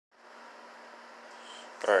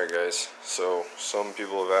Alright guys, so some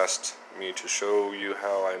people have asked me to show you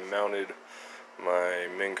how I mounted my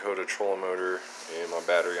Minn Kota trolling motor and my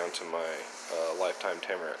battery onto my Lifetime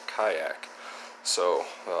Tamarack kayak. So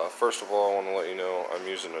first of all, I want to let you know I'm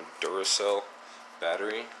using a Duracell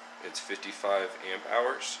battery. It's 55 amp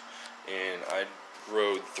hours, and I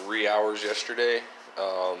rode 3 hours yesterday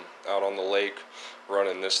out on the lake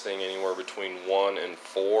running this thing anywhere between 1 and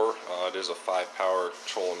 4. It is a 5-power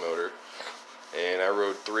trolling motor. And I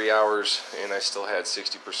rode 3 hours and I still had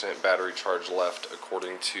 60% battery charge left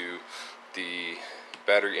according to the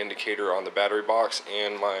battery indicator on the battery box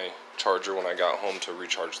and my charger when I got home to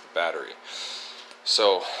recharge the battery.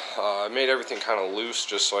 So I made everything kind of loose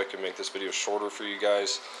just so I could make this video shorter for you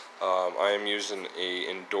guys. I am using a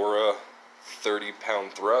Endura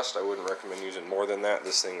 30-pound thrust. I wouldn't recommend using more than that.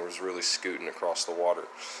 This thing was really scooting across the water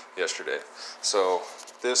yesterday. So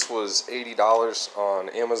this was $80 on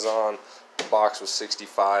Amazon. The box was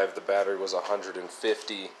 $65, the battery was $150.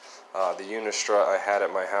 The Unistrut I had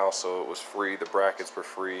at my house, so it was free. The brackets were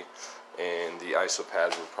free, and the ISO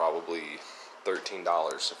pads were probably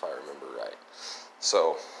 $13 if I remember right.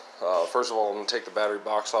 So first of all, I'm going to take the battery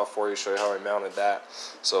box off for you, show you how I mounted that.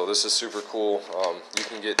 So this is super cool. You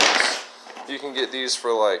can get these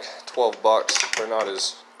for like 12 bucks. They're not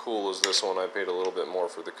as cool as this one. I paid a little bit more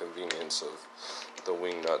for the convenience of the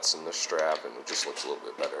wing nuts and the strap, and it just looks a little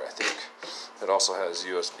bit better, I think. It also has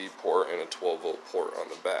USB port and a 12-volt port on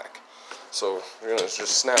the back. So we're going to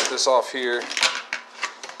just snap this off here.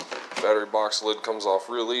 Battery box lid comes off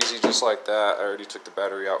real easy, just like that. I already took the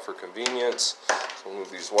battery out for convenience. So we'll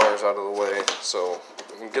move these wires out of the way so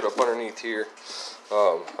we can get up underneath here.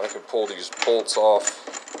 I can pull these bolts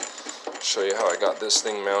off, show you how I got this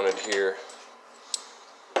thing mounted here.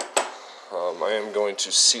 I am going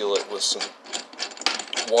to seal it with some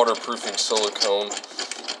waterproofing silicone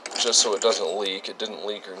just so it doesn't leak. It didn't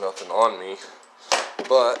leak or nothing on me,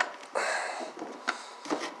 but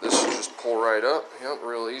this should just pull right up. Yep,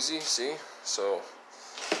 real easy, see? So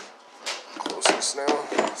close this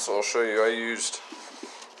now. So I'll show you, I used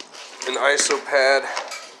an ISO pad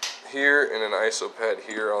here and an ISO pad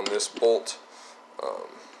here on this bolt,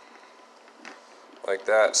 like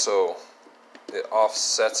that, so it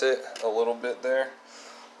offsets it a little bit there,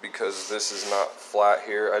 because this is not flat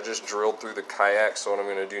here. I just drilled through the kayak, so what I'm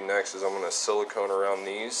going to do next is I'm going to silicone around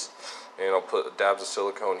these, and I'll put dabs of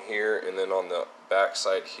silicone here, and then on the back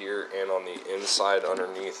side here, and on the inside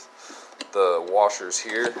underneath the washers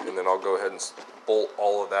here, and then I'll go ahead and bolt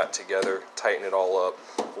all of that together, tighten it all up,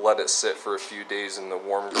 let it sit for a few days in the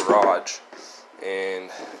warm garage, and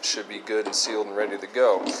it should be good and sealed and ready to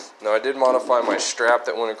go. Now I did modify my strap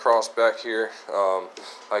that went across back here.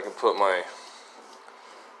 I can put my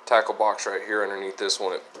tackle box right here underneath this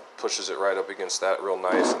one. It pushes it right up against that real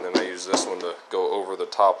nice, and then I use this one to go over the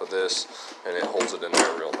top of this, and it holds it in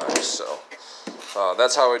there real nice. So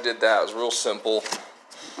that's how I did that. It was real simple.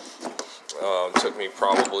 It took me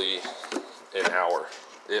probably an hour,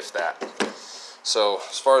 if that. So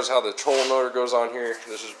as far as how the trolling motor goes on here,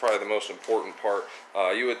 this is probably the most important part.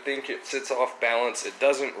 You would think it sits off balance. It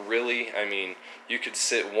doesn't really. I mean, you could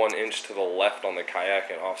sit 1 inch to the left on the kayak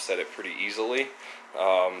and offset it pretty easily.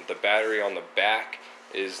 The battery on the back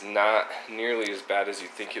is not nearly as bad as you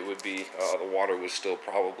think it would be. The water was still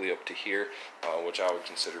probably up to here, which I would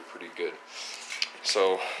consider pretty good.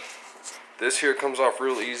 So this here comes off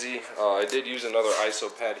real easy. I did use another ISO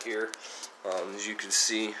pad here. As you can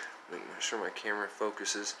see, make sure my camera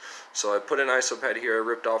focuses. So I put an ISO pad here. I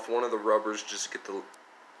ripped off one of the rubbers just to get the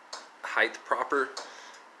height proper,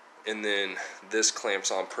 and then this clamps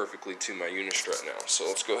on perfectly to my Unistrut now. So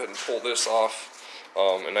let's go ahead and pull this off.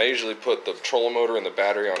 And I usually put the trolling motor and the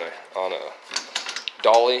battery on a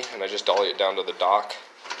dolly, and I just dolly it down to the dock,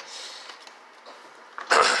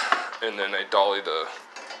 and then I dolly the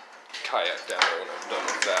kayak down when I'm done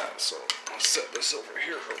with that. So I'll set this over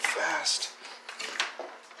here real fast.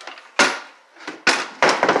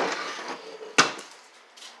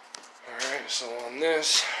 Alright, so on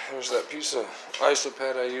this, there's that piece of ISO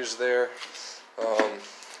pad I used there.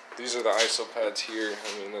 These are the ISO pads here.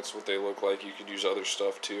 I mean, that's what they look like. You could use other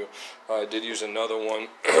stuff too. I did use another one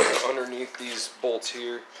underneath these bolts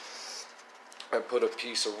here. I put a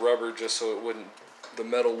piece of rubber just so the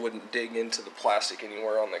metal wouldn't dig into the plastic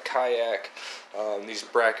anywhere on the kayak. These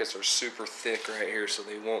brackets are super thick right here, so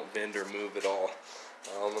they won't bend or move at all.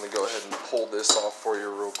 I'm going to go ahead and pull this off for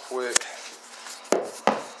you real quick.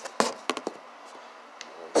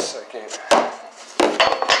 1 second.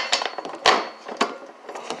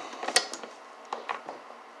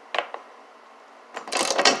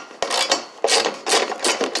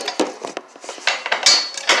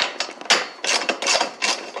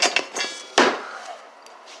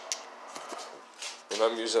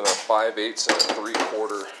 And I'm using a 5/8 and a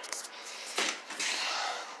 3/4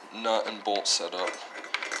 nut and bolt setup.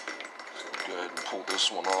 So go ahead and pull this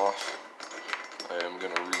one off. I am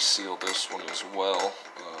going to reseal this one as well.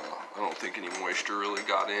 I don't think any moisture really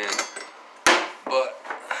got in, but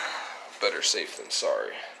better safe than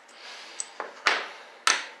sorry.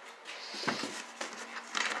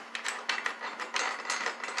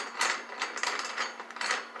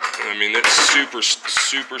 I mean, it's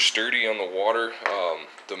super sturdy on the water.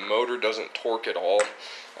 The motor doesn't torque at all.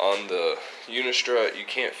 On the Unistra, you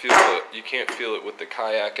can't feel it with the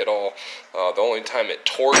kayak at all. The only time it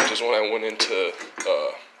torqued is when I went into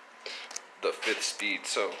the 5th speed.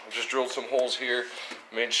 So I just drilled some holes here,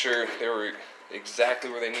 made sure they were exactly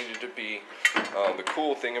where they needed to be. The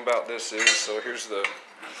cool thing about this is, so here's the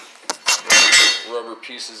rubber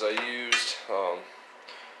pieces I used.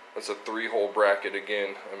 That's a 3-hole bracket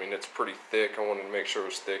again. I mean, it's pretty thick. I wanted to make sure it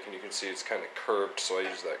was thick, and you can see it's kind of curved, so I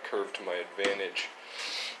use that curve to my advantage.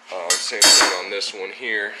 Same thing on this one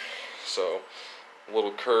here. So a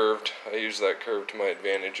little curved. I use that curve to my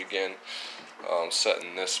advantage again,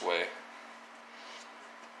 setting this way.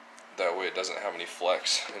 That way it doesn't have any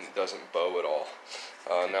flex and it doesn't bow at all.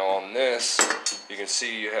 Now on this, you can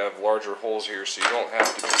see you have larger holes here, so you don't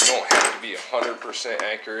have to be 100%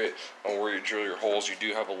 accurate on where you drill your holes. You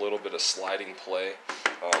do have a little bit of sliding play.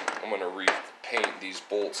 I'm going to repaint these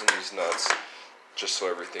bolts and these nuts just so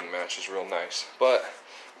everything matches real nice. But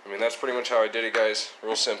I mean, that's pretty much how I did it, guys.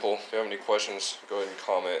 Real simple. If you have any questions, go ahead and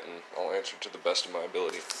comment, and I'll answer to the best of my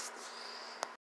ability.